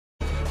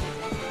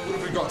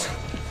we got?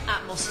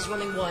 Atmos is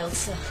running wild,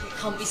 sir. It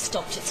can't be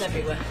stopped. It's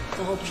everywhere.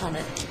 The whole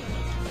planet.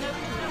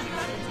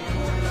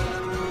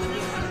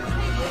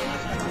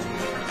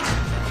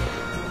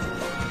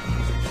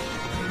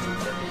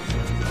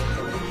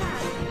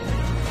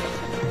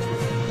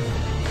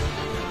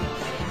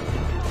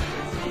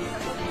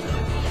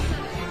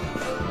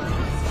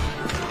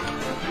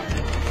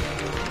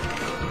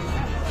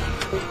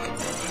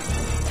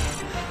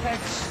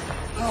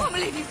 I can't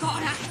believe you've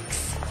got an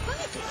axe.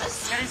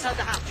 Burglars. Get inside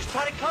the house. Just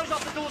try to close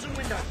off the doors and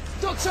windows.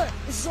 Doctor,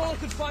 this is all I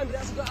could find, but it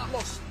hasn't got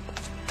Atmos.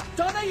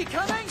 Donna, you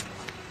coming?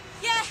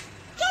 Yeah,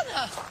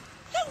 Donna,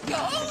 don't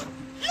go.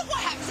 Look what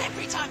happens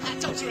every time that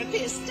doctor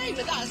appears. Stay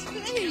with us,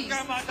 please.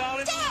 Go, my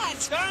darling. Dad!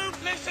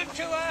 Don't listen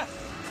to her.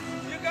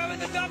 You go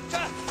with the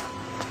doctor.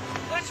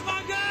 That's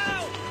my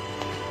girl.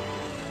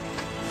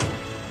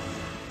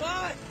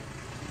 Bye.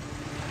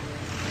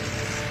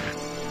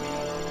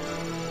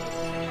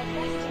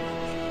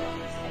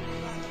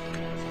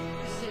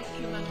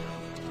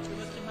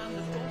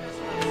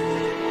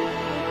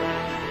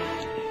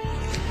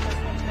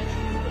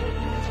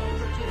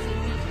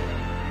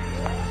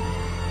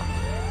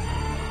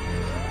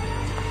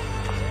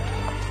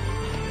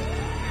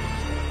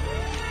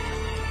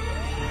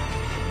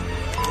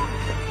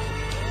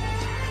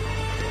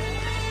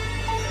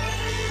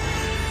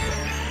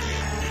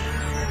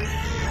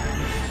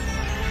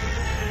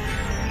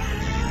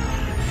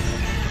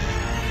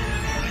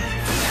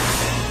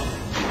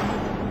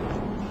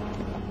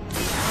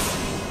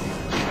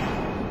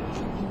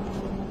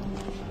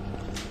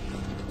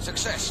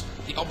 Success.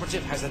 The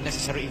operative has the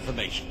necessary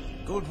information.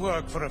 Good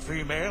work for a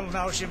female.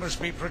 Now she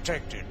must be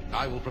protected.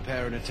 I will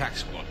prepare an attack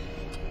squad.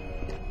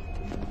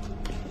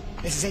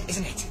 This is it,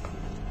 isn't it?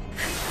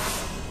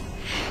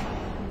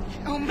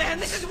 Oh, man,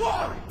 this is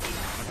war!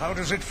 And how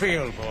does it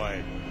feel,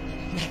 boy?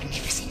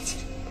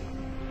 Magnificent.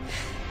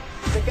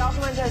 The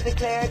government has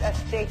declared a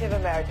state of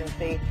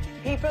emergency.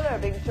 People are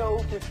being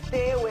told to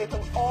stay away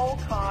from all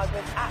cars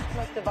with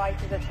Atmos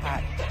devices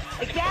attached.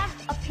 The gas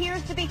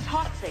appears to be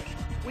toxic.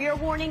 We are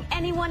warning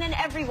anyone and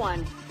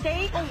everyone.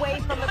 Stay away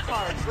from the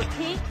cars.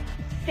 Repeat,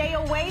 stay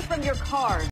away from your cars.